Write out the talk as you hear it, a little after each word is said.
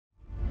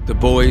The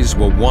boys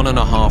were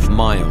 1.5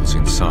 miles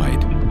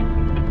inside,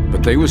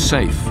 but they were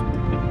safe.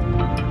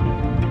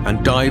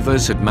 And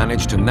divers had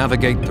managed to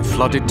navigate the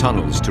flooded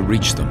tunnels to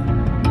reach them.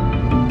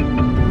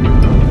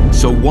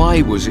 So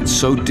why was it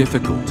so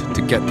difficult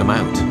to get them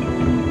out?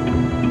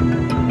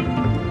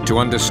 To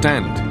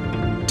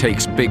understand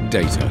takes big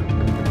data.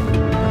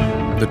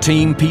 The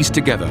team pieced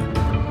together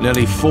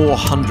nearly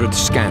 400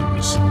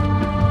 scans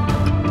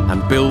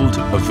and built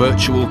a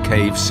virtual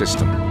cave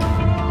system.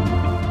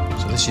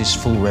 So this is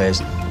full res.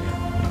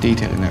 The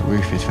detail in that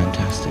roof is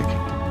fantastic.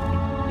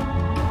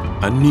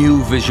 A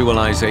new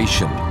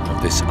visualization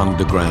of this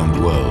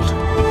underground world.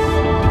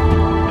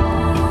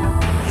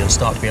 You'll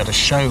start to be able to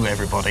show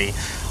everybody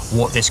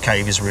what this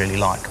cave is really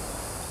like.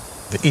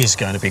 It is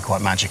going to be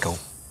quite magical.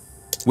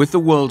 With the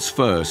world's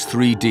first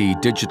 3D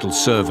digital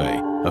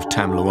survey of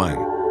Tham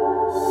Luang,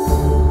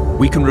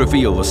 we can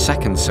reveal the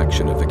second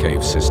section of the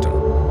cave system,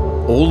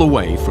 all the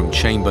way from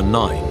chamber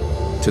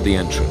 9 to the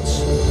entrance.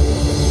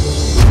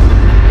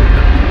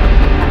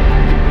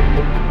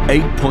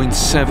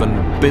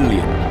 8.7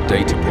 billion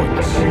data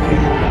points.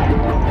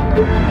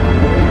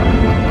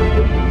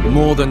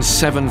 More than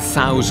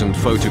 7,000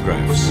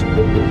 photographs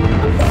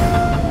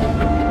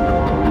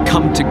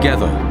come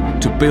together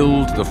to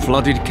build the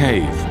flooded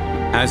cave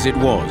as it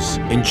was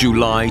in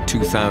July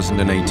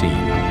 2018.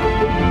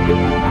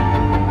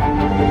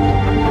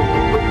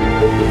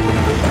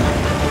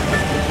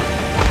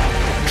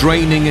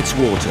 Draining its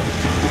water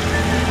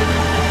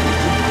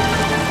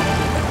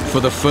for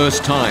the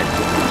first time.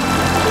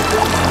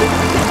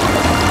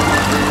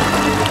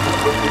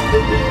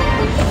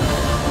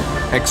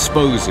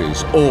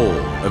 Exposes all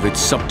of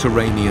its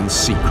subterranean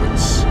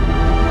secrets.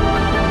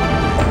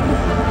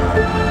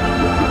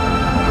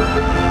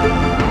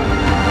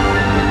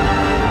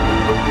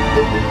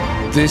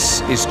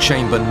 This is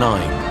Chamber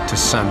 9 to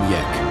Sam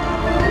Yek.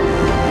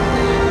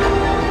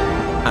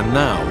 And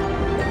now,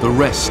 the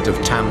rest of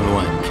Tham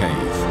Luang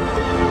Cave.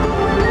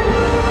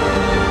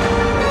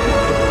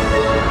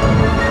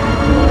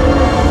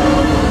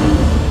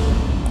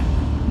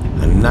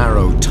 A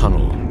narrow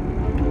tunnel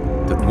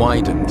that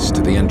widens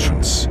to the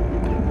entrance.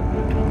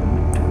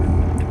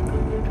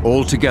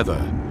 Altogether,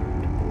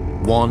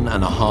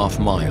 1.5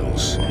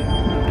 miles.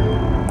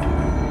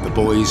 The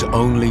boys'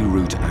 only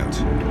route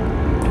out.